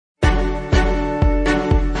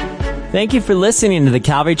Thank you for listening to the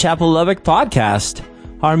Calvary Chapel Lubbock podcast.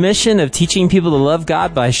 Our mission of teaching people to love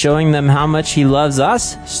God by showing them how much He loves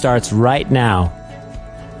us starts right now.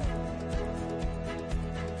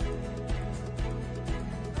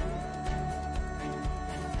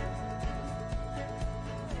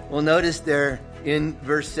 Well, notice there in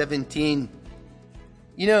verse 17,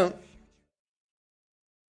 have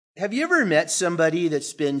you ever met somebody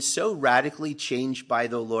that's been so radically changed by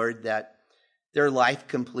the Lord that their life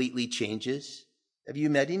completely changes? Have you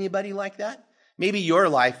met anybody like that? Maybe your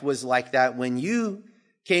life was like that when you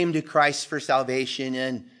came to Christ for salvation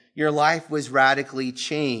and your life was radically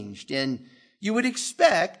changed. And you would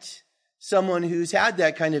expect someone who's had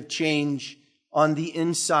that kind of change on the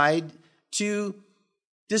inside to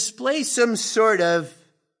display some sort of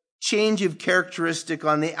change of characteristic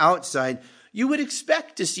on the outside. You would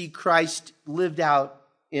expect to see Christ lived out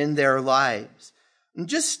in their lives. And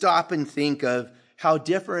just stop and think of how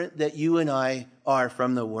different that you and I are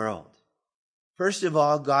from the world. First of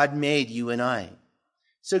all, God made you and I.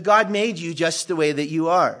 So God made you just the way that you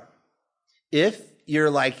are. If you're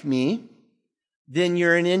like me, then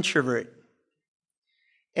you're an introvert.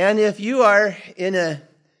 And if you are in a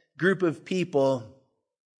group of people,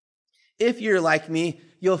 if you're like me,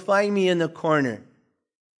 you'll find me in the corner.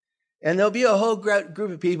 And there'll be a whole group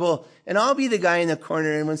of people, and I'll be the guy in the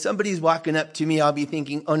corner. And when somebody's walking up to me, I'll be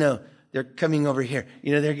thinking, oh no, they're coming over here.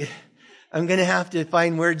 I'm going to have to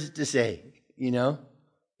find words to say,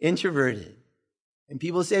 introverted. And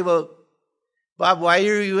people say, well, Bob, why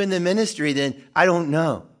are you in the ministry then? I don't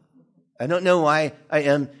know. I don't know why I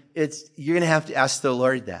am. You're going to have to ask the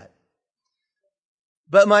Lord that.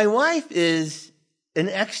 But my wife is an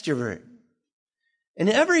extrovert. And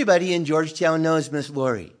everybody in Georgetown knows Miss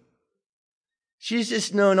Lori. She's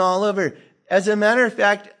just known all over. As a matter of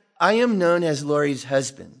fact, I am known as Lori's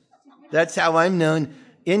husband. That's how I'm known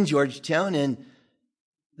in Georgetown. And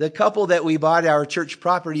the couple that we bought our church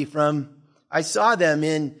property from, I saw them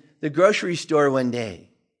in the grocery store one day.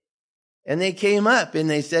 And they came up and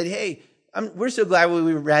they said, hey, we're so glad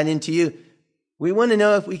we ran into you. We want to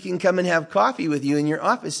know if we can come and have coffee with you in your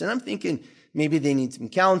office. And I'm thinking, maybe they need some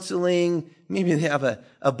counseling. Maybe they have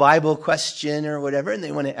a Bible question or whatever, and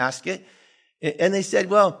they want to ask it. And they said,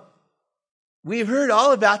 well, we've heard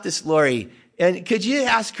all about this Lori, and could you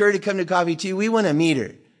ask her to come to coffee too? We want to meet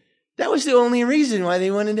her. That was the only reason why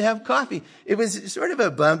they wanted to have coffee. It was sort of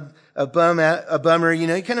a bummer, kind of a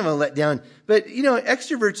letdown. But,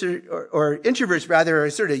 extroverts or introverts rather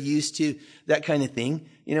are sort of used to that kind of thing.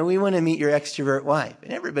 We want to meet your extrovert wife,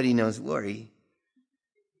 and everybody knows Lori.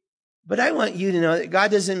 But I want you to know that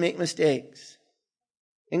God doesn't make mistakes.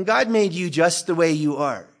 And God made you just the way you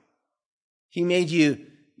are. He made you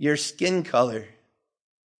your skin color.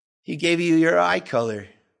 He gave you your eye color.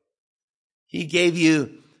 He gave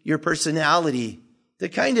you your personality, the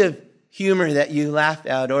kind of humor that you laugh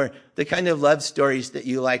at or the kind of love stories that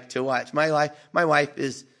you like to watch. My wife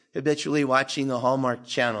is habitually watching the Hallmark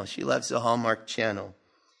Channel. She loves the Hallmark Channel.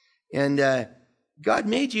 And God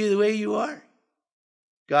made you the way you are.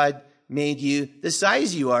 God made you the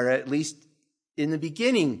size you are, at least in the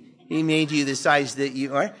beginning. He made you the size that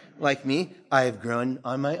you are. Like me, I've grown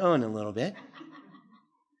on my own a little bit.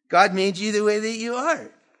 God made you the way that you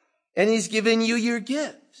are. And He's given you your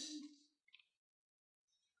gifts.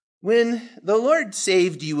 When the Lord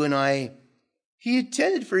saved you and I, He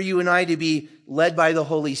intended for you and I to be led by the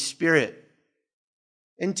Holy Spirit.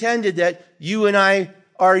 Intended that you and I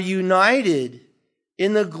are united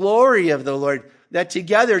in the glory of the Lord. That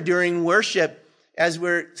together during worship, as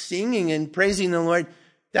we're singing and praising the Lord,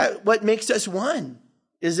 that what makes us one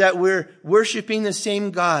is that we're worshiping the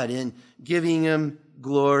same God and giving Him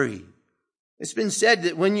glory. It's been said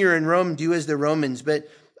that when you're in Rome, do as the Romans, but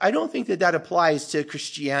I don't think that applies to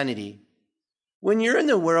Christianity. When you're in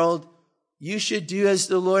the world, you should do as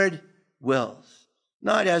the Lord wills,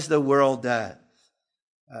 not as the world does.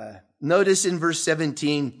 Notice in verse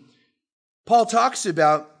 17, Paul talks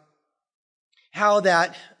about how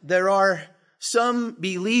that there are some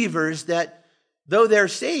believers that, though they're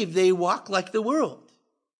saved, they walk like the world.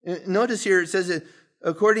 Notice here it says that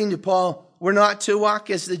according to Paul, we're not to walk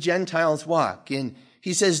as the Gentiles walk. And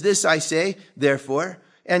he says, this I say, therefore,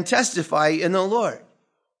 and testify in the Lord,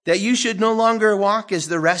 that you should no longer walk as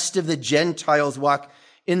the rest of the Gentiles walk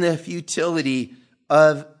in the futility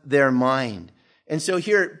of their mind. And so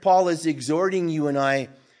here Paul is exhorting you and I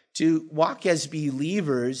to walk as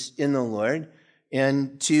believers in the Lord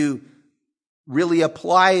and to really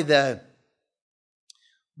apply the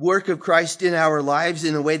work of Christ in our lives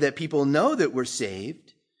in a way that people know that we're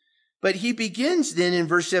saved. But he begins then in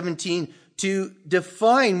verse 17 to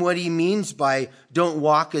define what he means by don't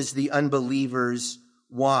walk as the unbelievers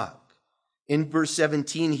walk. In verse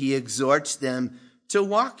 17, he exhorts them to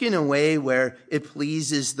walk in a way where it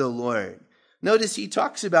pleases the Lord. Notice he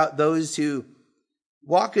talks about those who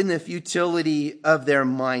walk in the futility of their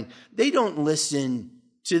mind. They don't listen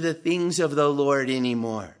to the things of the Lord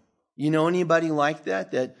anymore. You know anybody like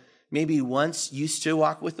that? That maybe once used to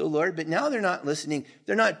walk with the Lord, but now they're not listening.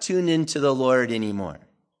 They're not tuned into the Lord anymore.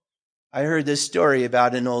 I heard this story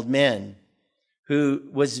about an old man who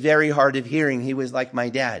was very hard of hearing. He was like my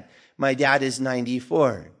dad. My dad is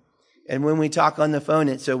 94. And when we talk on the phone,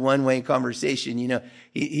 it's a one-way conversation. You know,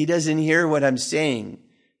 he doesn't hear what I'm saying.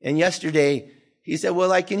 And yesterday he said,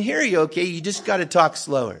 well, I can hear you. Okay. You just got to talk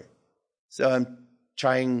slower. So I'm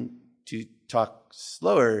trying to talk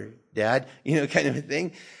slower, Dad, you know, kind of a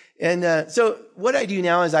thing. And so what I do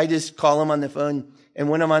now is I just call him on the phone. And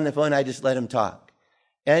when I'm on the phone, I just let him talk.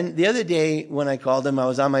 And the other day when I called him, I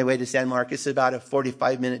was on my way to San Marcos, about a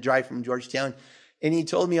 45-minute drive from Georgetown. And he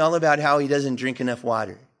told me all about how he doesn't drink enough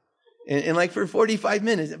water. And like for 45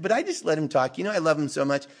 minutes, but I just let him talk. You know, I love him so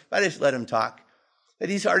much, but I just let him talk. But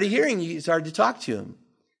he's hard of hearing. It's hard to talk to him.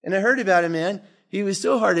 And I heard about a man. He was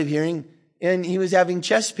so hard of hearing and he was having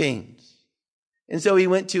chest pains. And so he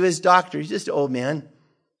went to his doctor. He's just an old man.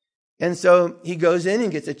 And so he goes in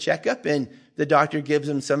and gets a checkup and the doctor gives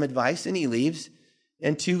him some advice and he leaves.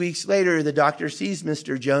 And 2 weeks later, the doctor sees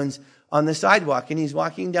Mr. Jones on the sidewalk and he's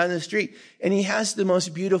walking down the street and he has the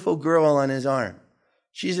most beautiful girl on his arm.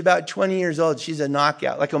 She's about 20 years old. She's a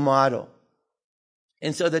knockout, like a model.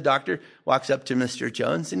 And so the doctor walks up to Mr.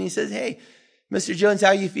 Jones and he says, hey, Mr. Jones, how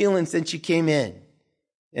are you feeling since you came in?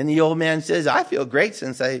 And the old man says, I feel great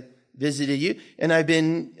since I visited you and I've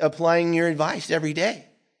been applying your advice every day.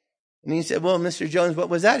 And he said, well, Mr. Jones, what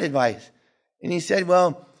was that advice? And he said,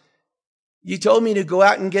 well, you told me to go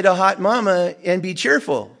out and get a hot mama and be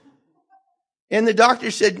cheerful. And the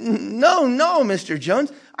doctor said, no, Mr.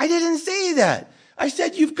 Jones, I didn't say that. I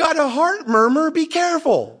said, you've got a heart murmur, be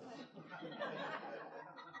careful.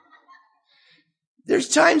 There's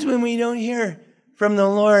times when we don't hear from the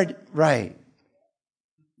Lord right.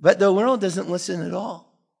 But the world doesn't listen at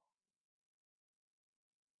all.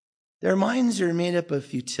 Their minds are made up of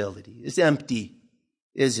futility. It's empty,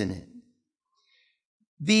 isn't it?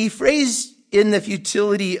 The phrase in the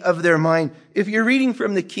futility of their mind, if you're reading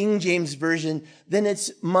from the King James Version, then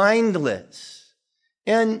it's mindless.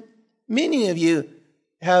 And many of you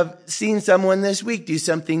have seen someone this week do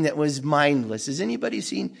something that was mindless. Has anybody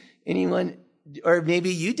seen anyone, or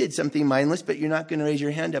maybe you did something mindless, but you're not going to raise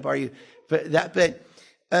your hand up, are you? But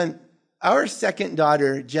our second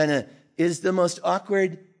daughter, Jenna, is the most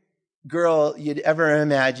awkward girl you'd ever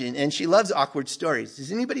imagine. And she loves awkward stories.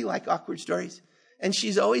 Does anybody like awkward stories? And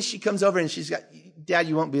she comes over and she's got, Dad,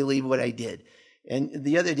 you won't believe what I did. And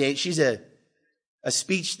the other day, she's a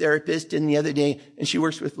speech therapist, and she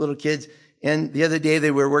works with little kids. And the other day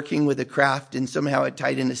they were working with a craft and somehow it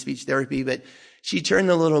tied into speech therapy, but she turned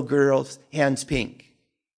the little girl's hands pink.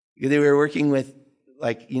 They were working with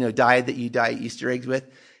dye that you dye Easter eggs with.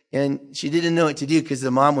 And she didn't know what to do because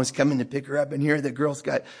the mom was coming to pick her up and here the girl's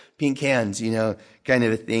got pink hands, kind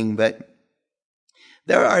of a thing. But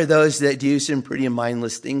there are those that do some pretty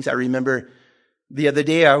mindless things. I remember the other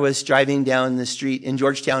day I was driving down the street in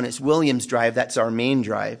Georgetown. It's Williams Drive. That's our main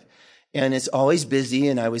drive. And it's always busy.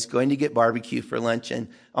 And I was going to get barbecue for lunch. And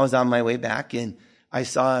I was on my way back and I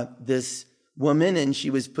saw this woman and she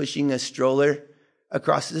was pushing a stroller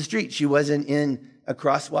across the street. She wasn't in a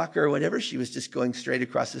crosswalk or whatever. She was just going straight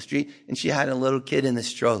across the street. And she had a little kid in the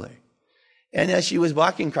stroller. And as she was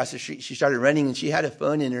walking across the street, she started running and she had a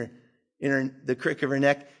phone in the crick of her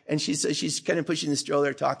neck. And she's kind of pushing the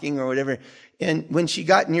stroller, talking or whatever. And when she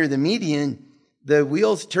got near the median, the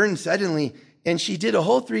wheels turned suddenly and she did a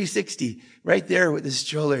whole 360 right there with the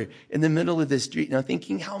stroller in the middle of the street. And I'm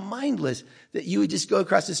thinking how mindless that you would just go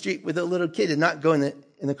across the street with a little kid and not go in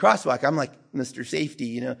the crosswalk. I'm like Mr.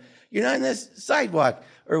 Safety, you're not in the sidewalk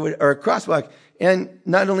or a crosswalk. And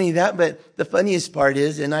not only that, but the funniest part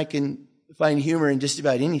is, and I can find humor in just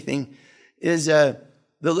about anything, is, the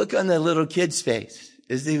look on the little kid's face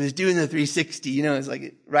as he was doing the 360, it's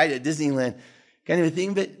like right at Disneyland kind of a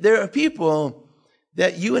thing. But there are people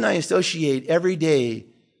that you and I associate every day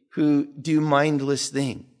who do mindless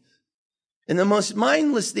things. And the most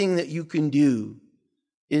mindless thing that you can do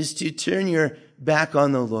is to turn your back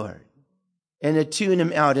on the Lord and to tune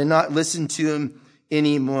him out and not listen to him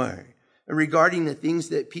anymore. And regarding the things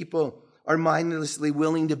that people are mindlessly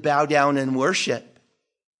willing to bow down and worship.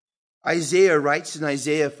 Isaiah writes in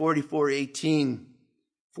Isaiah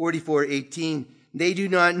 44:18, they do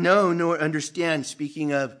not know nor understand,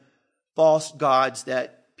 speaking of false gods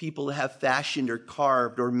that people have fashioned or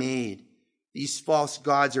carved or made. These false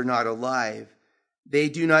gods are not alive. They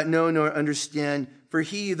do not know nor understand, for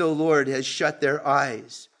he, the Lord, has shut their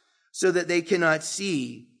eyes so that they cannot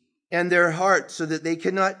see, and their hearts so that they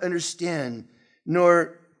cannot understand,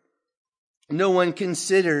 nor no one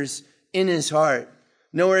considers in his heart,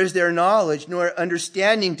 nor is there knowledge, nor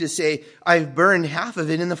understanding to say, I've burned half of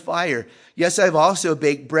it in the fire. Yes, I've also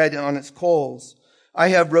baked bread on its coals. I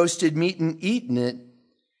have roasted meat and eaten it.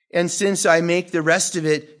 And since I make the rest of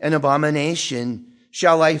it an abomination,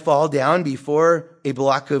 shall I fall down before a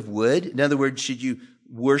block of wood? In other words, should you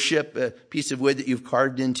worship a piece of wood that you've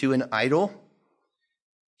carved into an idol?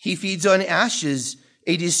 He feeds on ashes.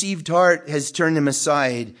 A deceived heart has turned him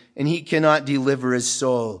aside, and he cannot deliver his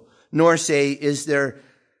soul, nor say, is there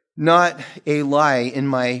not a lie in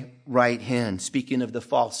my right hand? Speaking of the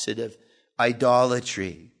falsehood of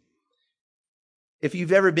idolatry. If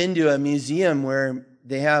you've ever been to a museum where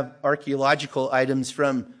they have archaeological items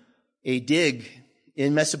from a dig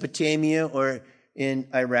in Mesopotamia or in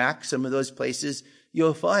Iraq, some of those places,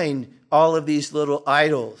 you'll find all of these little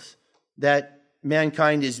idols that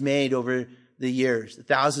mankind has made over the years, the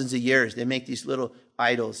thousands of years. They make these little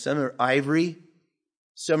idols. Some are ivory,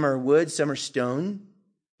 some are wood, some are stone.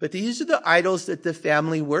 But these are the idols that the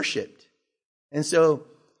family worshipped. And so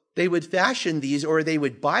they would fashion these, or they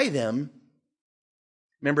would buy them.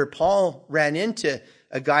 Remember, Paul ran into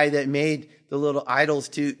a guy that made the little idols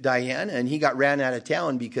to Diana, and he got ran out of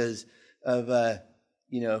town because of,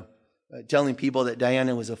 telling people that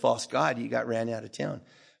Diana was a false god. He got ran out of town.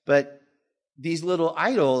 But these little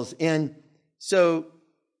idols, and so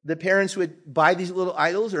the parents would buy these little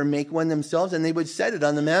idols or make one themselves, and they would set it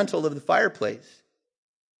on the mantle of the fireplace.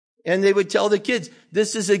 And they would tell the kids,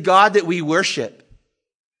 this is a God that we worship.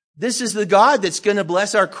 This is the God that's going to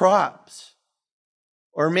bless our crops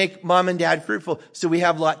or make mom and dad fruitful so we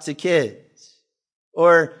have lots of kids.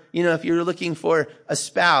 Or, if you're looking for a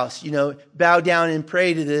spouse, bow down and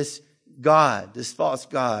pray to this God, this false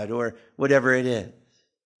God, or whatever it is.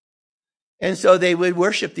 And so they would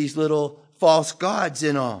worship these little false gods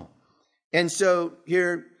and all. And so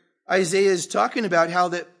here Isaiah is talking about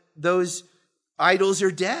how those idols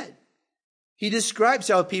are dead. He describes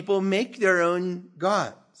how people make their own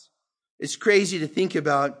gods. It's crazy to think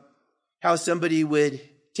about how somebody would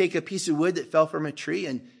take a piece of wood that fell from a tree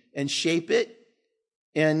and shape it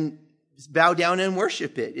and bow down and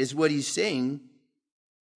worship it, is what he's saying.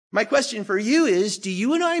 My question for you is, do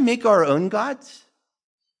you and I make our own gods?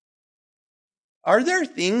 Are there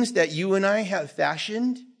things that you and I have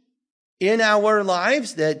fashioned in our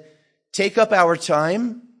lives that take up our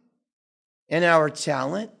time and our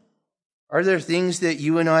talent? Are there things that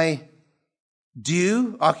you and I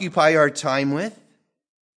do occupy our time with?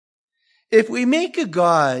 If we make a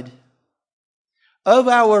God of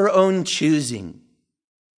our own choosing,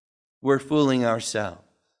 we're fooling ourselves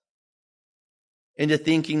into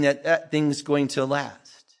thinking that thing's going to last.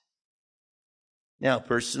 Now,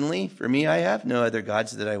 personally, for me, I have no other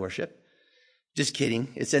gods that I worship. Just kidding.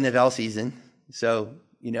 It's NFL season. So,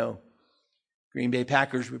 Green Bay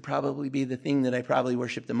Packers would probably be the thing that I probably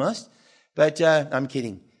worship the most. But I'm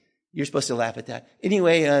kidding. You're supposed to laugh at that.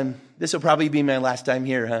 Anyway, this will probably be my last time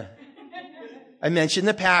here, huh? I mentioned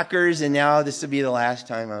the Packers, and now this will be the last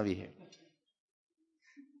time I'll be here.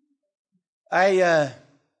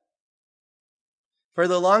 For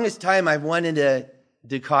the longest time, I've wanted a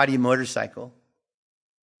Ducati motorcycle,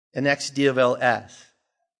 an XDeval S.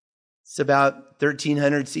 It's about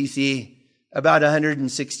 1,300 cc, about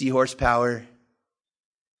 160 horsepower.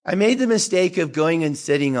 I made the mistake of going and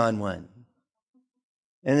sitting on one.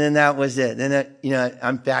 And then that was it. Then,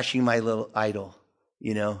 I'm fashioning my little idol,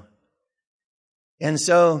 And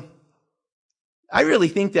so I really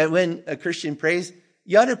think that when a Christian prays,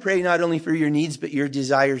 you ought to pray not only for your needs, but your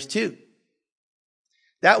desires too.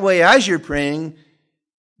 That way, as you're praying,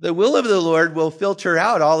 the will of the Lord will filter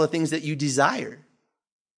out all the things that you desire.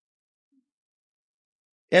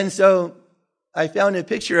 And so I found a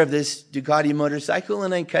picture of this Ducati motorcycle,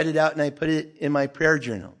 and I cut it out and I put it in my prayer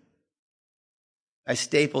journal. I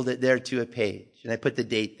stapled it there to a page, and I put the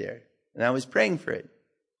date there, and I was praying for it.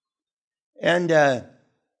 And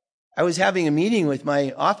I was having a meeting with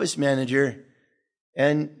my office manager,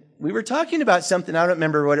 and we were talking about something. I don't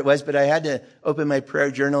remember what it was, but I had to open my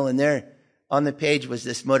prayer journal, and there on the page was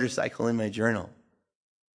this motorcycle in my journal.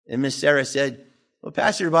 And Miss Sarah said, well,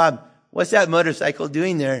 Pastor Bob, what's that motorcycle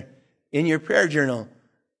doing there in your prayer journal?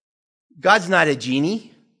 God's not a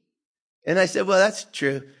genie. And I said, well, that's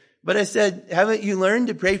true. But I said, haven't you learned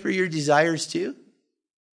to pray for your desires too?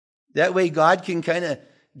 That way God can kind of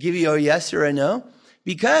give you a yes or a no.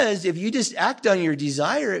 Because if you just act on your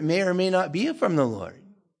desire, it may or may not be from the Lord.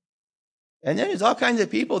 And then there's all kinds of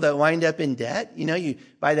people that wind up in debt. You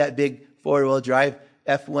buy that big 4-wheel drive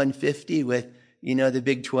F-150 with, the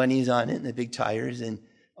big 20s on it and the big tires and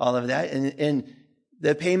all of that. And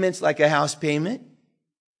the payment's like a house payment.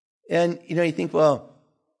 And, you think, well,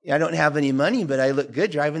 I don't have any money, but I look good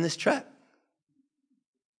driving this truck.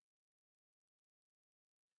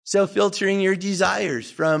 So filtering your desires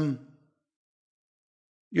from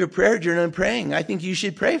your prayer journal and praying. I think you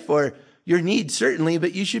should pray for your needs, certainly,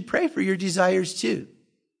 but you should pray for your desires too.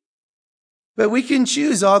 But we can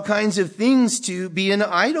choose all kinds of things to be an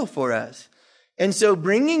idol for us. And so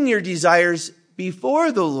bringing your desires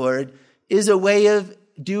before the Lord is a way of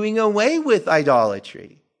doing away with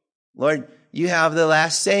idolatry. Lord, you have the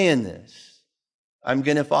last say in this. I'm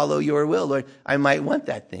going to follow your will. Lord, I might want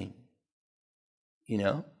that thing.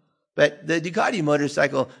 But the Ducati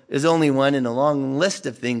motorcycle is only one in a long list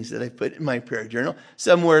of things that I put in my prayer journal.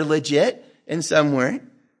 Some were legit and some weren't.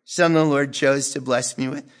 Some the Lord chose to bless me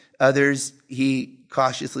with. Others he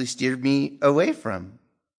cautiously steered me away from.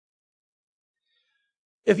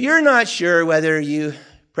 If you're not sure whether you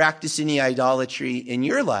practice any idolatry in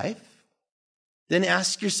your life, then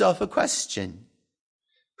ask yourself a question.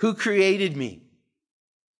 Who created me?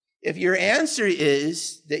 If your answer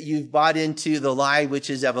is that you've bought into the lie,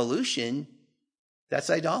 which is evolution,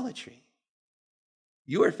 that's idolatry.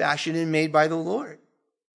 You are fashioned and made by the Lord.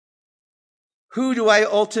 Who do I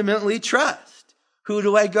ultimately trust? Who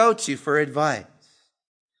do I go to for advice?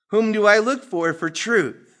 Whom do I look for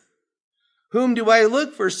truth? Whom do I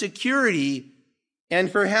look for security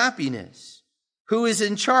and for happiness? Who is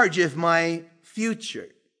in charge of my future?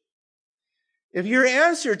 If your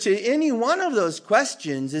answer to any one of those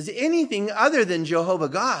questions is anything other than Jehovah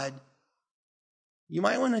God, you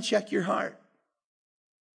might want to check your heart.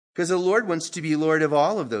 Because the Lord wants to be Lord of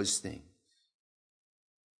all of those things.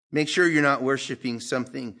 Make sure you're not worshiping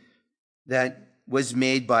something that was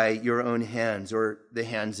made by your own hands or the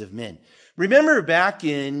hands of men. Remember back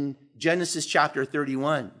in Genesis chapter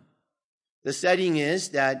 31, the setting is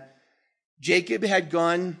that Jacob had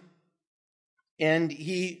gone and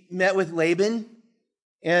he met with Laban,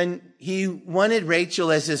 and he wanted Rachel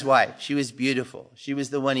as his wife. She was beautiful. She was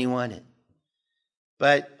the one he wanted.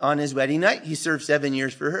 But on his wedding night, he served 7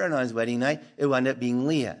 years for her, and on his wedding night, it wound up being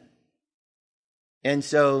Leah. And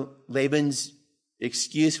so Laban's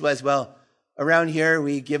excuse was, well, around here,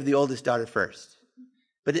 we give the oldest daughter first.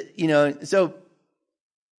 But, so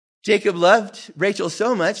Jacob loved Rachel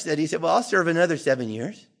so much that he said, well, I'll serve another 7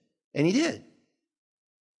 years. And he did.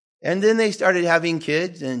 And then they started having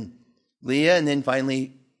kids and Leah, and then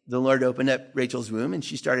finally the Lord opened up Rachel's womb and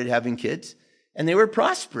she started having kids, and they were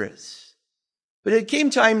prosperous. But it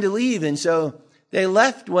came time to leave, and so they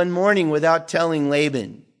left one morning without telling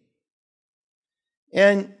Laban.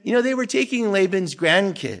 And, they were taking Laban's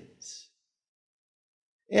grandkids.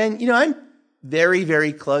 And, I'm very,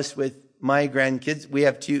 very close with my grandkids. We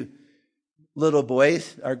have 2 little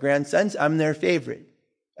boys, our grandsons. I'm their favorite.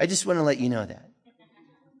 I just want to let you know that.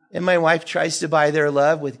 And my wife tries to buy their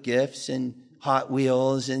love with gifts and Hot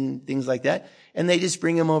Wheels and things like that. And they just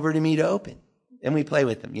bring them over to me to open. And we play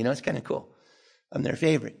with them. It's kind of cool. I'm their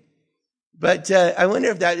favorite. But I wonder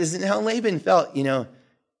if that isn't how Laban felt.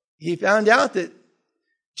 He found out that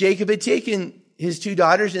Jacob had taken his 2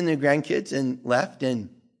 daughters and their grandkids and left. And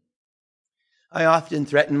I often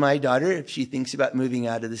threaten my daughter if she thinks about moving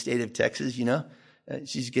out of the state of Texas,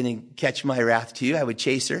 she's going to catch my wrath too. I would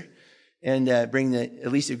chase her and bring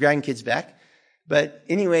at least the grandkids back. But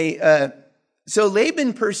anyway, so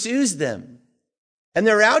Laban pursues them, and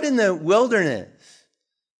they're out in the wilderness.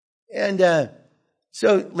 And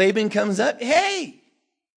so Laban comes up, hey,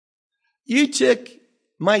 you took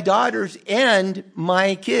my daughters and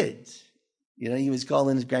my kids. He was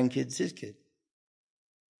calling his grandkids his kids.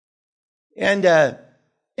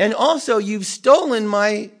 And also you've stolen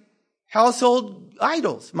my household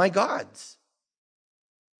idols, my gods.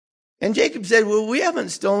 And Jacob said, well, we haven't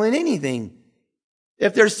stolen anything.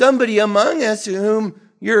 If there's somebody among us to whom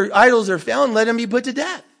your idols are found, let him be put to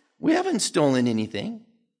death. We haven't stolen anything.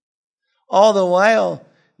 All the while,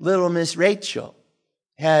 little Miss Rachel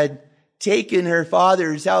had taken her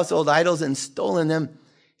father's household idols and stolen them,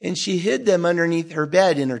 and she hid them underneath her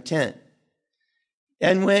bed in her tent.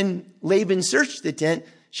 And when Laban searched the tent,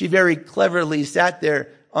 she very cleverly sat there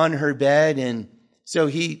on her bed, and so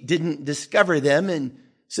he didn't discover them. And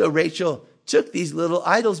so Rachel took these little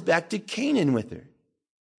idols back to Canaan with her.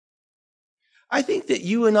 I think that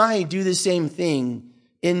you and I do the same thing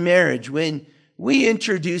in marriage. When we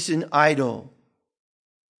introduce an idol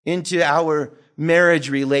into our marriage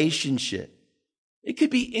relationship, It could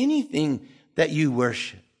be anything that you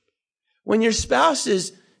worship. When your spouse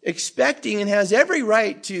is expecting and has every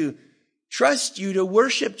right to trust you to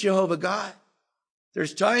worship Jehovah God,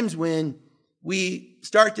 there's times when we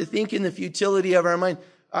start to think in the futility of our mind,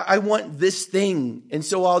 I want this thing, and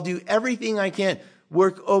so I'll do everything I can,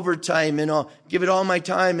 work overtime, and I'll give it all my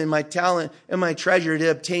time and my talent and my treasure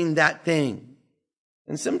to obtain that thing.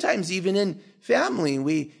 And sometimes even in family,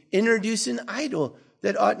 we introduce an idol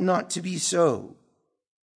that ought not to be so.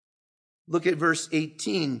 Look at verse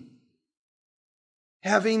 18.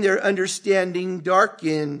 Having their understanding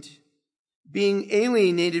darkened, being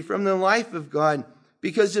alienated from the life of God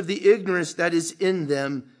because of the ignorance that is in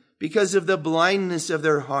them, because of the blindness of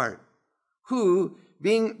their heart, who,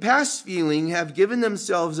 being past feeling, have given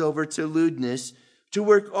themselves over to lewdness, to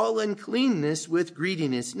work all uncleanness with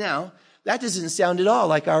greediness. Now, that doesn't sound at all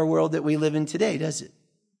like our world that we live in today, does it?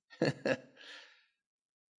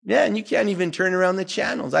 Yeah, and you can't even turn around the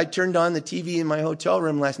channels. I turned on the TV in my hotel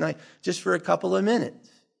room last night just for a couple of minutes,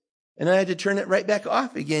 and I had to turn it right back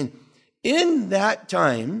off again. In that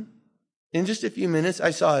time, in just a few minutes, I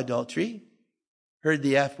saw adultery, heard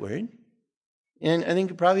the F word, and I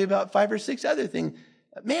think probably about 5 or 6 other things.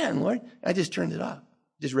 Man, Lord, I just turned it off,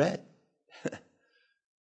 just read.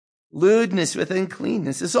 Lewdness with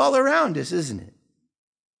uncleanness is all around us, isn't it?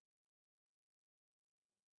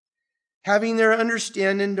 Having their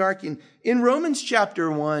understanding darkened. In Romans chapter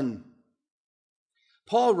 1,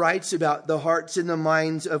 Paul writes about the hearts and the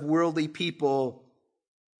minds of worldly people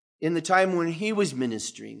in the time when he was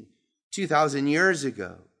ministering 2,000 years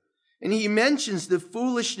ago. And he mentions the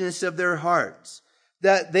foolishness of their hearts,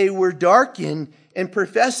 that they were darkened, and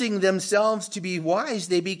professing themselves to be wise,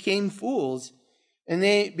 they became fools. And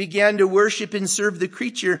they began to worship and serve the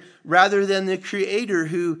creature rather than the Creator,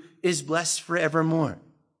 who is blessed forevermore.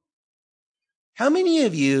 How many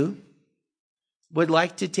of you would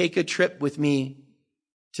like to take a trip with me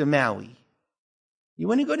to Maui? You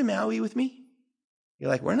want to go to Maui with me? You're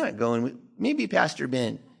like, we're not going with, maybe Pastor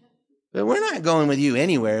Ben, but we're not going with you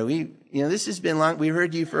anywhere. This has been long. We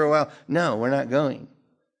heard you for a while. No, we're not going.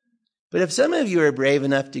 But if some of you are brave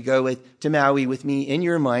enough to go to Maui with me in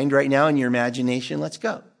your mind right now, in your imagination, let's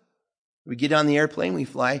go. We get on the airplane, we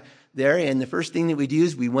fly there, and the first thing that we do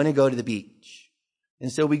is we want to go to the beach.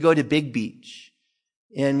 And so we go to Big Beach,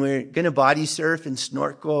 and we're going to body surf and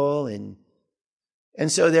snorkel, and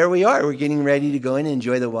so there we are. We're getting ready to go in and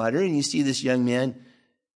enjoy the water, and you see this young man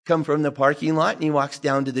come from the parking lot, and he walks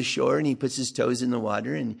down to the shore, and he puts his toes in the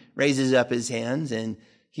water and raises up his hands, and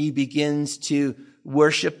he begins to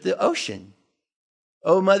worship the ocean.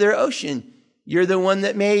 Oh, Mother Ocean, you're the one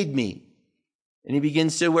that made me. And he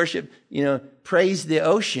begins to worship, praise the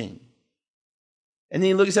ocean. And then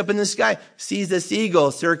he looks up in the sky, sees the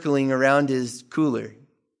seagull circling around his cooler.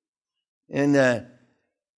 And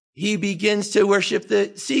he begins to worship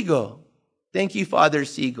the seagull. Thank you, Father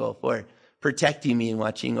Seagull, for protecting me and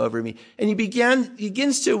watching over me. And he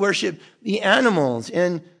begins to worship the animals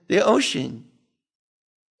and the ocean.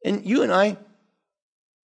 And you and I,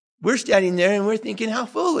 we're standing there and we're thinking, how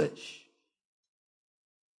foolish.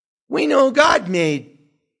 We know God made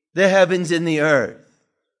the heavens and the earth.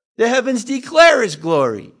 The heavens declare His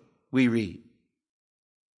glory, we read.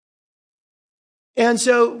 And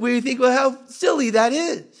so we think, well, how silly that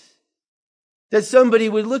is. That somebody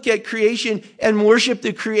would look at creation and worship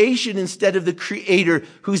the creation instead of the Creator,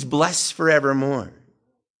 who's blessed forevermore.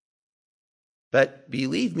 But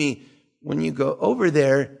believe me, when you go over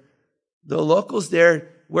there, the locals there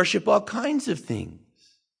worship all kinds of things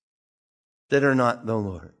that are not the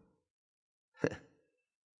Lord.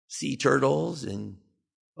 Sea turtles and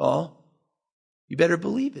all. You better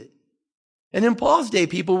believe it. And in Paul's day,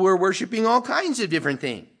 people were worshiping all kinds of different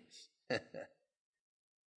things.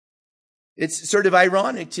 It's sort of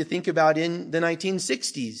ironic to think about in the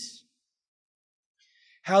 1960s,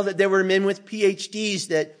 how that there were men with PhDs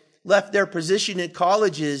that left their position at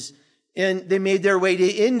colleges and they made their way to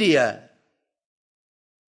India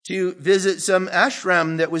to visit some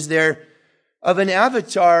ashram that was there of an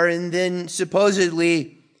avatar, and then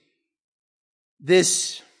supposedly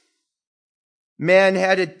this man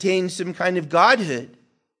had attained some kind of godhood.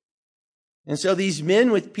 And so these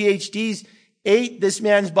men with PhDs ate this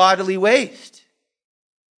man's bodily waste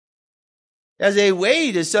as a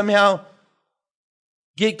way to somehow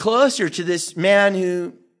get closer to this man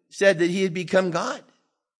who said that he had become God.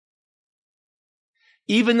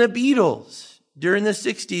 Even the Beatles during the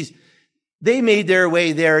 60s, they made their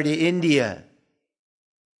way there to India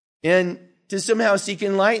and to somehow seek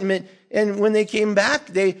enlightenment. And when they came back,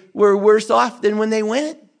 they were worse off than when they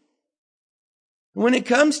went. When it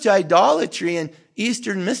comes to idolatry and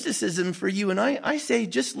Eastern mysticism for you and I say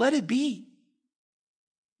just let it be.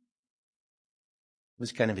 It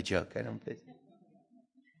was kind of a joke. I don't think.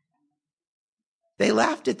 They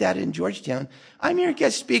laughed at that in Georgetown. I'm your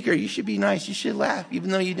guest speaker. You should be nice. You should laugh,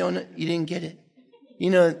 even though you didn't get it. You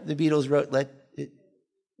know, the Beatles wrote, let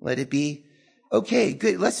it be. Okay,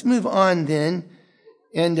 good. Let's move on then.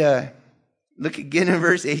 And, look again in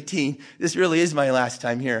verse 18. This really is my last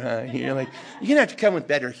time here, huh? You're like, you're going to have to come with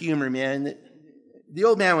better humor, man. The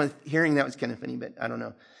old man was hearing that was kind of funny, but I don't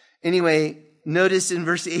know. Anyway, notice in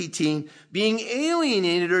verse 18, being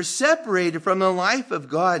alienated or separated from the life of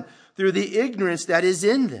God through the ignorance that is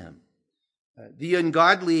in them. The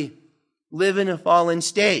ungodly live in a fallen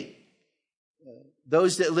state.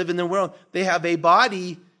 Those that live in the world, they have a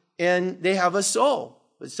body and they have a soul.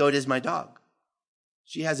 But so does my dog.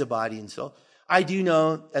 She has a body and soul. I do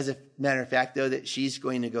know, as a matter of fact, though, that she's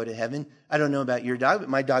going to go to heaven. I don't know about your dog, but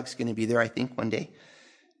my dog's going to be there, I think, one day.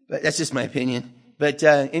 But that's just my opinion. But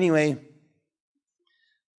anyway,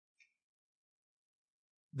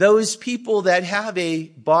 those people that have a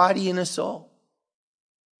body and a soul,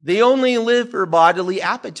 they only live for bodily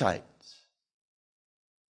appetites.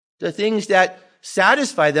 The things that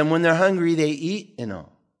satisfy them when they're hungry, they eat and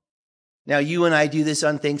all. Now, you and I do this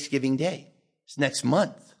on Thanksgiving Day. It's next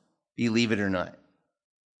month, believe it or not.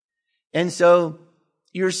 And so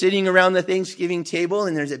you're sitting around the Thanksgiving table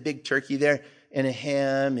and there's a big turkey there and a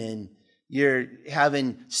ham and you're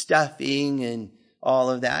having stuffing and all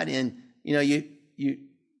of that. And, you know, you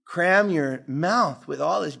cram your mouth with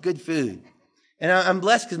all this good food. And I'm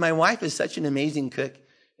blessed because my wife is such an amazing cook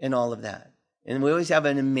and all of that. And we always have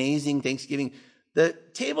an amazing Thanksgiving. The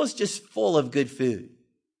table's just full of good food.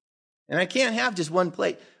 And I can't have just one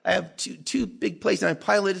plate. I have two big plates and I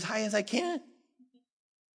pile it as high as I can.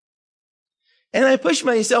 And I push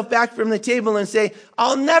myself back from the table and say,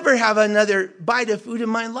 I'll never have another bite of food in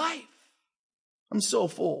my life. I'm so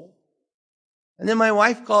full. And then my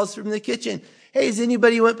wife calls from the kitchen, hey, does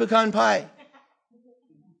anybody want pecan pie?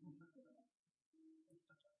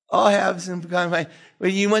 I'll have some pecan pie. Well,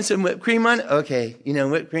 you want some whipped cream on it? Okay,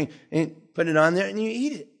 whipped cream. And put it on there and you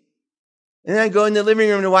eat it. And then I go in the living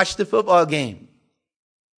room to watch the football game.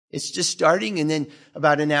 It's just starting, and then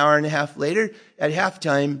about an hour and a half later, at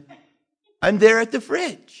halftime, I'm there at the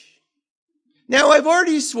fridge. Now, I've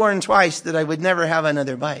already sworn twice that I would never have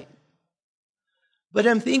another bite. But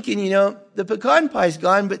I'm thinking, the pecan pie's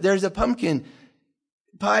gone, but there's a pumpkin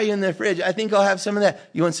pie in the fridge. I think I'll have some of that.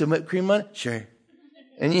 You want some whipped cream on it? Sure.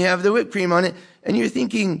 And you have the whipped cream on it, and you're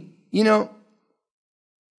thinking,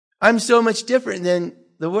 I'm so much different than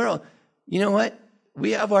the world. You know what?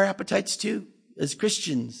 We have our appetites too, as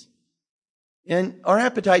Christians. And our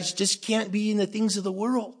appetites just can't be in the things of the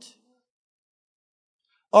world.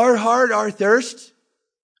 Our heart, our thirst,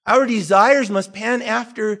 our desires must pant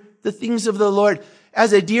after the things of the Lord.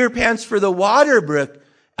 As a deer pants for the water brook,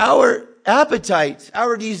 our appetites,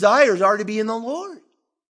 our desires are to be in the Lord,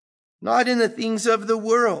 not in the things of the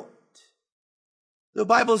world. The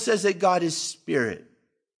Bible says that God is spirit.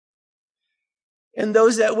 And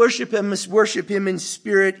those that worship him must worship him in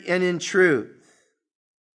spirit and in truth.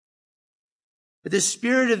 But the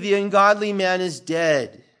spirit of the ungodly man is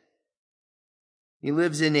dead. He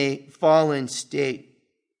lives in a fallen state.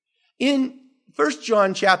 In 1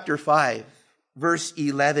 John chapter 5, verse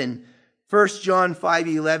 11, 1 John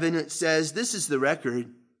 5:11, it says, this is the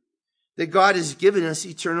record, that God has given us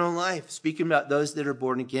eternal life, speaking about those that are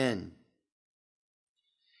born again.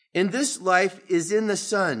 And this life is in the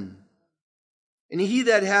Son. And he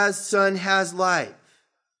that has Son has life.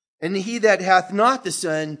 And he that hath not the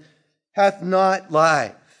Son hath not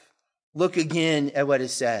life. Look again at what it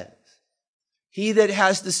says. He that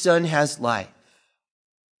has the Son has life.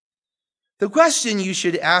 The question you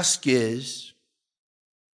should ask is,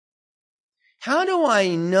 how do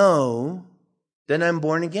I know that I'm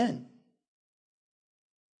born again?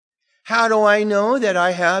 How do I know that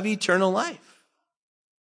I have eternal life?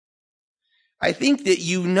 I think that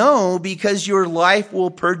you know because your life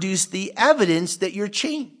will produce the evidence that you're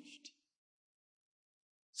changed.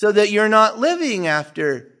 So that you're not living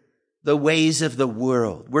after the ways of the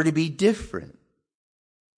world. We're to be different.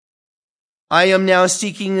 I am now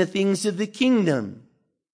seeking the things of the kingdom.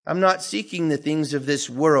 I'm not seeking the things of this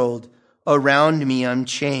world around me. I'm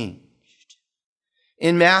changed.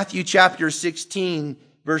 In Matthew chapter 16,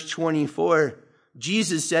 verse 24,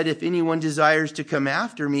 Jesus said, if anyone desires to come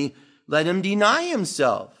after me, let him deny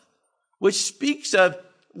himself, which speaks of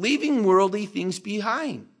leaving worldly things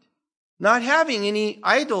behind, not having any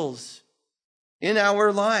idols in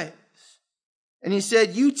our lives. And he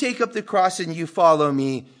said, you take up the cross and you follow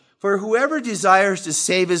me. For whoever desires to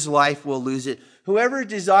save his life will lose it. Whoever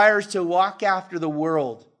desires to walk after the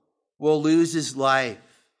world will lose his life.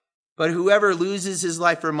 But whoever loses his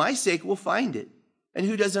life for my sake will find it. And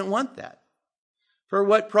who doesn't want that? For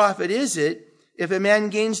what profit is it if a man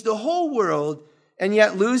gains the whole world and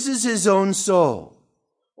yet loses his own soul?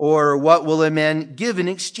 Or what will a man give in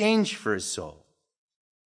exchange for his soul?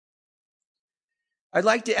 I'd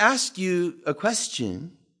like to ask you a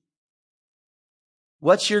question.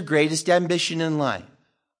 What's your greatest ambition in life?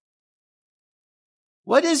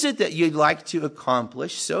 What is it that you'd like to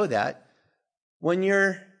accomplish so that when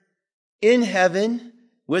you're in heaven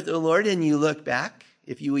with the Lord and you look back,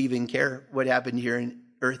 if you even care what happened here on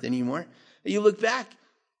earth anymore, you look back,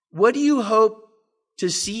 what do you hope to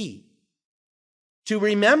see? To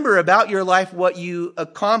remember about your life what you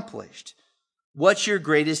accomplished. What's your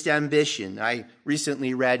greatest ambition? I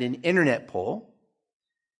recently read an internet poll,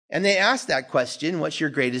 and they asked that question, what's your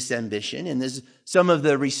greatest ambition? And there's some of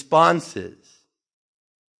the responses.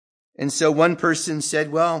 And so one person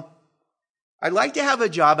said, well, I'd like to have a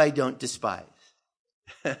job I don't despise.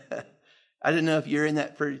 I don't know if you're in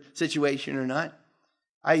that situation or not.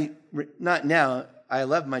 Not now. I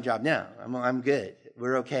love my job now. I'm good.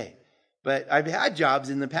 We're okay. But I've had jobs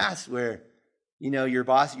in the past where, your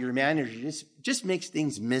boss, your manager just makes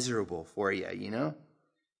things miserable for you,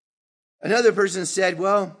 Another person said,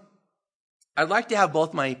 well, I'd like to have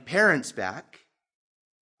both my parents back.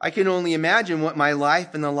 I can only imagine what my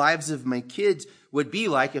life and the lives of my kids would be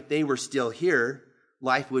like if they were still here.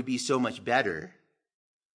 Life would be so much better.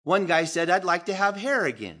 One guy said, I'd like to have hair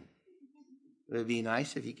again. It would be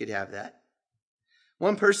nice if you could have that.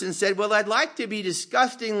 One person said, well, I'd like to be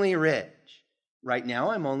disgustingly rich. Right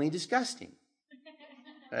now, I'm only disgusting.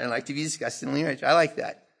 I like to be disgustingly rich. I like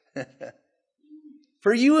that.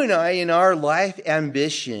 For you and I, in our life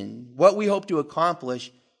ambition, what we hope to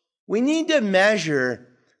accomplish, we need to measure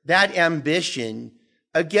that ambition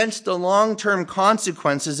against the long-term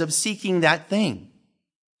consequences of seeking that thing.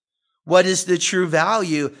 What is the true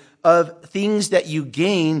value of things that you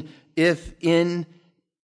gain if in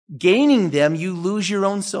gaining them you lose your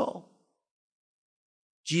own soul?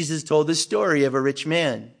 Jesus told the story of a rich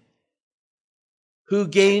man who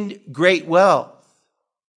gained great wealth.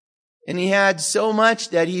 And he had so much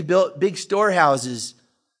that he built big storehouses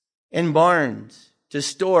and barns to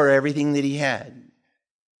store everything that he had.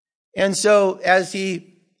 And so as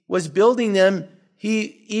he was building them,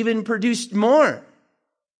 he even produced more.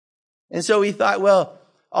 And so he thought, well,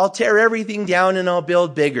 I'll tear everything down and I'll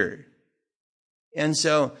build bigger. And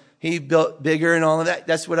so he built bigger and all of that.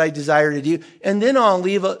 That's what I desire to do. And then I'll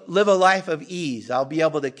live a life of ease. I'll be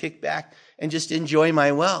able to kick back and just enjoy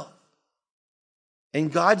my wealth.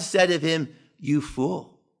 And God said of him, you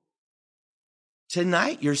fool.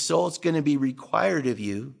 Tonight your soul's going to be required of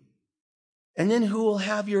you. And then who will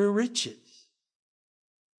have your riches?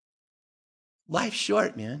 Life's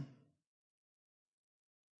short, man.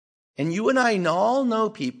 And you and I all know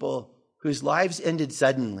people whose lives ended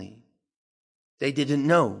suddenly. They didn't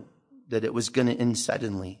know that it was going to end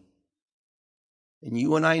suddenly. And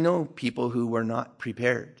you and I know people who were not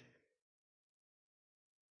prepared.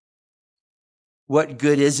 What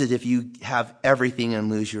good is it if you have everything and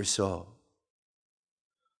lose your soul?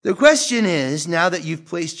 The question is, now that you've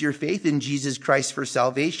placed your faith in Jesus Christ for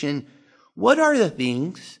salvation, what are the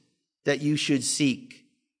things that you should seek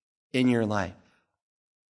in your life?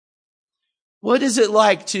 What is it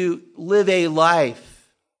like to live a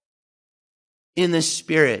life in the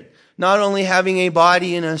Spirit? Not only having a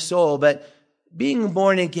body and a soul, but being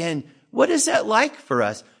born again. What is that like for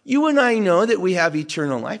us? You and I know that we have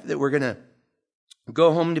eternal life, that we're going to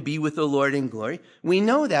go home to be with the Lord in glory. We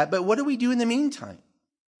know that, but what do we do in the meantime?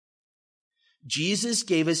 Jesus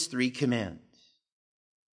gave us 3 commands.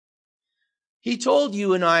 He told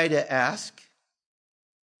you and I to ask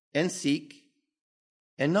and seek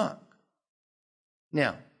and knock.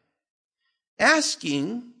 Now,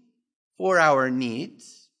 asking for our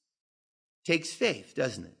needs takes faith,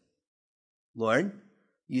 doesn't it? Lord,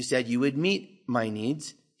 you said you would meet my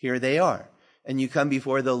needs. Here they are. And you come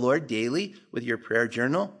before the Lord daily with your prayer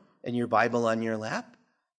journal and your Bible on your lap.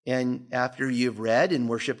 And after you've read and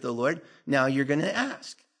worshiped the Lord, now you're going to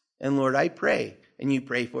ask. And Lord, I pray. And you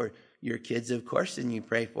pray for your kids, of course, and you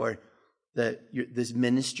pray for this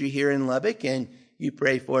ministry here in Lubbock, and you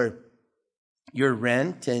pray for your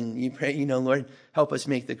rent, and you pray, Lord, help us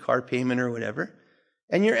make the car payment or whatever.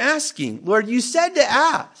 And you're asking, Lord, you said to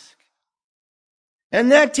ask.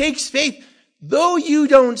 And that takes faith. Though you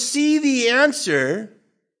don't see the answer,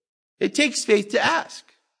 it takes faith to ask,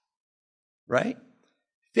 right?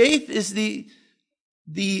 Faith is the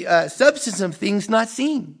substance of things not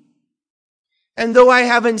seen. And though I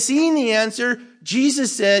haven't seen the answer,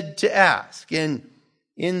 Jesus said to ask. And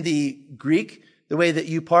in the Greek, the way that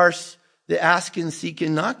you parse the ask and seek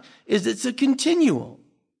and knock is it's a continual,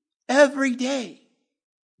 every day,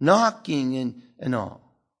 knocking and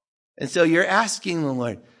all. And so you're asking the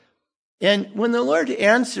Lord. And when the Lord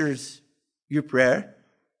answers your prayer,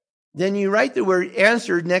 then you write the word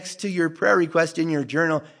answered next to your prayer request in your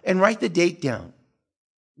journal and write the date down.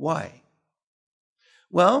 Why?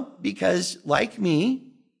 Well, because like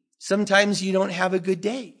me, sometimes you don't have a good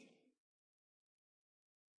day.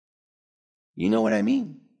 You know what I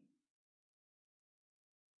mean?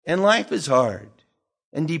 And life is hard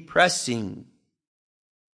and depressing,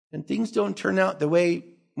 and things don't turn out the way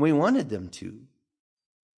we wanted them to.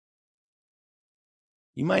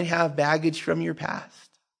 You might have baggage from your past,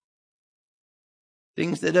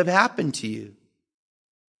 things that have happened to you,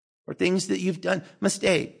 or things that you've done,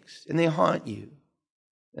 mistakes, and they haunt you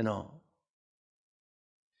and all.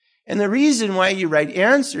 And the reason why you write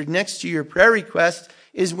answered next to your prayer request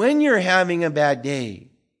is when you're having a bad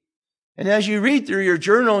day. And as you read through your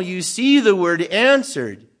journal, you see the word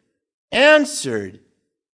answered, answered,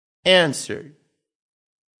 answered.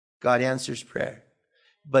 God answers prayer,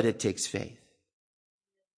 but it takes faith.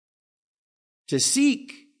 To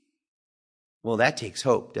seek, well, that takes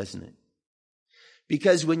hope, doesn't it?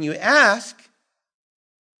 Because when you ask,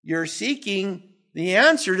 you're seeking the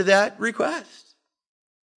answer to that request.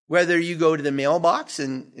 Whether you go to the mailbox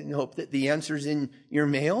and hope that the answer's in your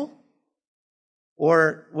mail,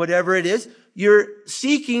 or whatever it is, you're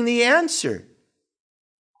seeking the answer.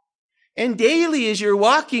 And daily as you're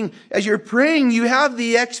walking, as you're praying, you have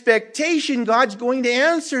the expectation God's going to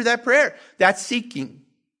answer that prayer. That's seeking.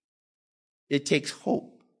 It takes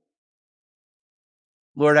hope.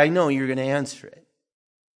 Lord, I know you're going to answer it.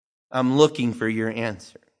 I'm looking for your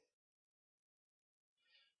answer.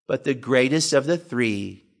 But the greatest of the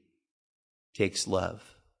three takes love.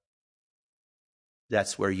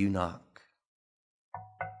 That's where you knock.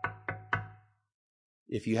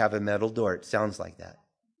 If you have a metal door, it sounds like that.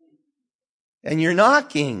 And you're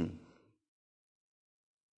knocking.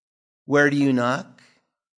 Where do you knock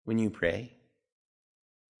when you pray?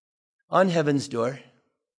 On heaven's door.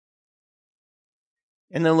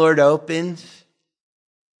 And the Lord opens,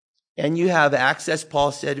 and you have access.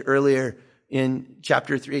 Paul said earlier in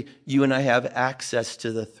chapter 3, you and I have access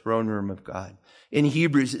to the throne room of God. In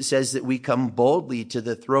Hebrews, it says that we come boldly to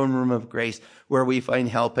the throne room of grace where we find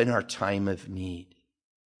help in our time of need.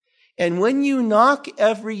 And when you knock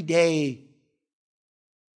every day,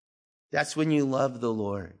 that's when you love the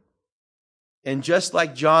Lord. And just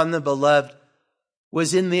like John the Beloved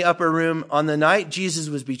was in the upper room on the night Jesus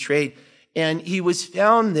was betrayed, and he was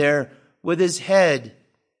found there with his head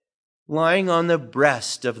lying on the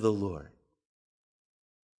breast of the Lord.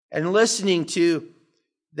 And listening to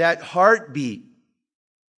that heartbeat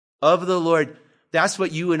of the Lord, that's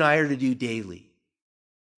what you and I are to do daily.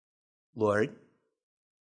 Lord,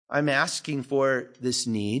 I'm asking for this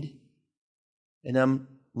need, and I'm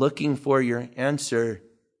looking for your answer.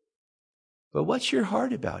 But what's your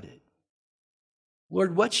heart about it?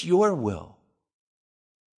 Lord, what's your will?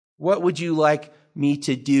 What would you like me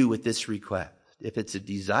to do with this request? If it's a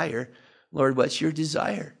desire, Lord, what's your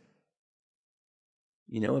desire?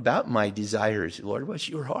 You know about my desires. Lord, what's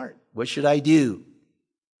your heart? What should I do?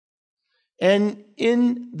 And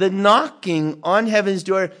in the knocking on heaven's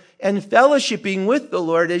door and fellowshipping with the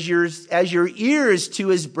Lord as your ear is to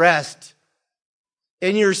his breast,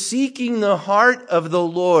 and you're seeking the heart of the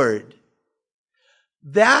Lord,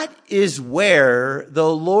 that is where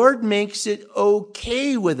the Lord makes it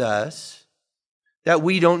okay with us that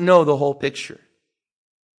we don't know the whole picture.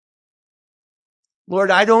 Lord,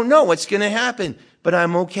 I don't know what's going to happen, but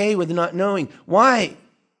I'm okay with not knowing. Why?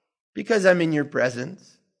 Because I'm in your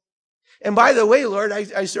presence. And by the way, Lord,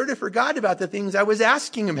 I sort of forgot about the things I was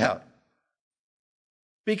asking about.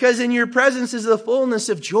 Because in your presence is the fullness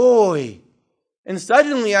of joy. And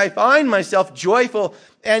suddenly I find myself joyful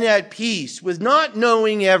and at peace with not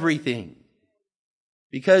knowing everything.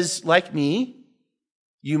 Because like me,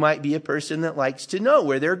 you might be a person that likes to know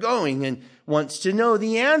where they're going and wants to know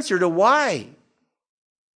the answer to why.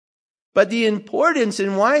 But the importance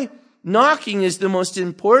and why knocking is the most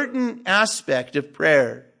important aspect of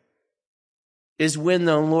prayer is when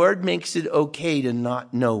the Lord makes it okay to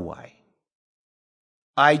not know why.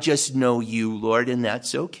 I just know you, Lord, and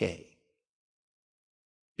that's okay.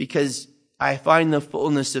 Because I find the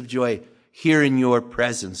fullness of joy here in your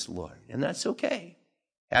presence, Lord, and that's okay.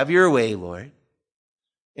 Have your way, Lord.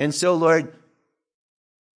 And so, Lord,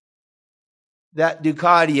 that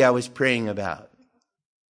Ducati I was praying about,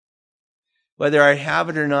 whether I have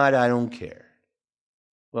it or not, I don't care.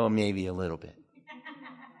 Well, maybe a little bit.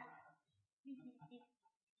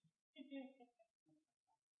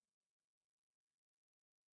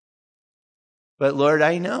 But Lord,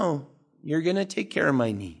 I know you're going to take care of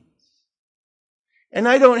my needs. And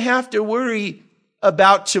I don't have to worry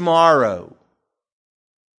about tomorrow.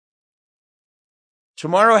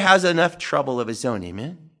 Tomorrow has enough trouble of its own,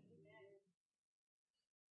 amen?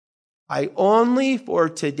 I only for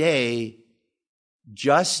today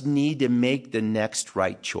just need to make the next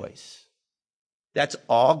right choice. That's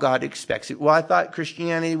all God expects. Well, I thought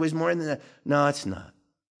Christianity was more than that. No, it's not.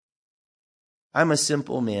 I'm a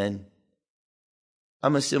simple man.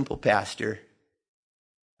 I'm a simple pastor.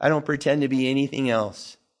 I don't pretend to be anything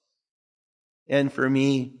else. And for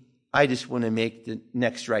me, I just want to make the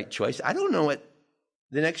next right choice. I don't know what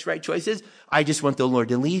the next right choice is. I just want the Lord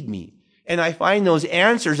to lead me. And I find those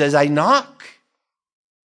answers as I knock.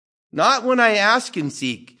 Not when I ask and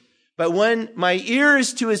seek, but when my ear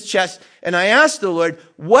is to his chest and I ask the Lord,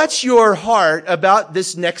 what's your heart about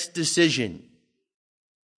this next decision?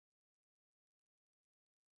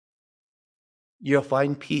 You'll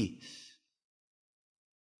find peace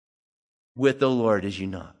with the Lord as you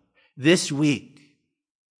knock. This week,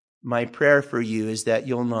 my prayer for you is that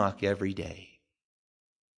you'll knock every day.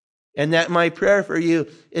 And that my prayer for you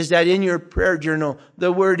is that in your prayer journal,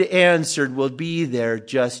 the word answered will be there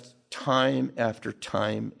just time after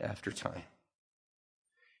time after time.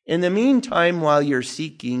 In the meantime, while you're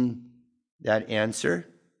seeking that answer,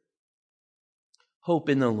 hope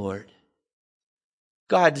in the Lord.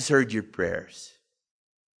 God's heard your prayers.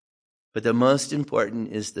 But the most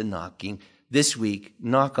important is the knocking. This week,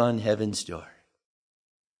 knock on heaven's door.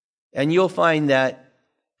 And you'll find that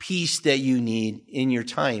peace that you need in your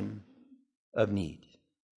time of need.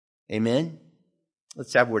 Amen?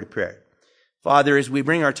 Let's have a word of prayer. Father, as we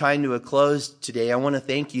bring our time to a close today, I want to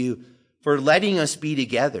thank you for letting us be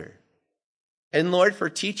together. And Lord, for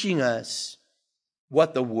teaching us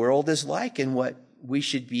what the world is like and what we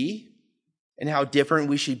should be and how different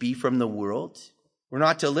we should be from the world. We're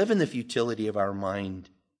not to live in the futility of our mind.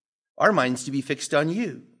 Our mind's to be fixed on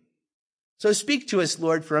you. So speak to us,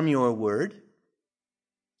 Lord, from your word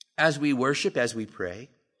as we worship, as we pray.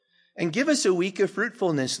 And give us a week of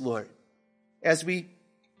fruitfulness, Lord, as we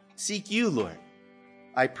seek you, Lord.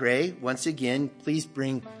 I pray, once again, please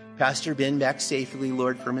bring Pastor Ben back safely,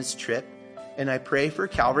 Lord, from his trip. And I pray for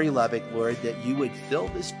Calvary Lubbock, Lord, that you would fill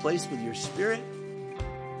this place with your Spirit,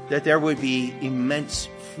 that there would be immense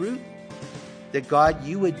fruit, that God,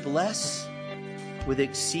 you would bless with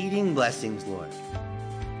exceeding blessings, Lord.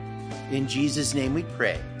 In Jesus' name we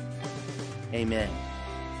pray. Amen.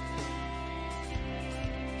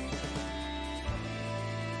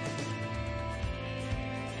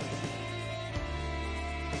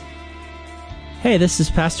 Hey, this is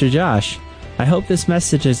Pastor Josh. I hope this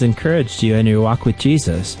message has encouraged you in your walk with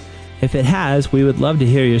Jesus. If it has, we would love to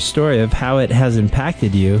hear your story of how it has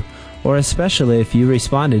impacted you, or especially if you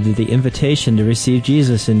responded to the invitation to receive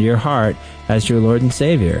Jesus into your heart as your Lord and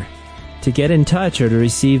Savior. To get in touch or to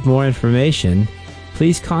receive more information,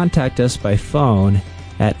 please contact us by phone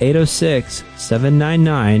at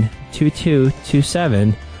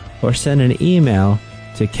 806-799-2227 or send an email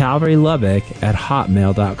to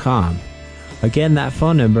calvarylubbock@hotmail.com. Again, that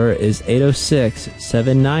phone number is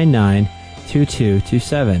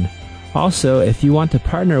 806-799-2227. Also, if you want to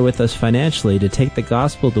partner with us financially to take the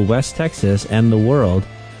gospel to West Texas and the world,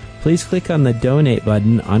 please click on the donate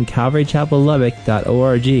button on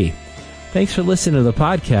calvarychapellubbock.org. Thanks for listening to the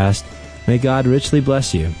podcast. May God richly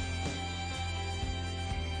bless you.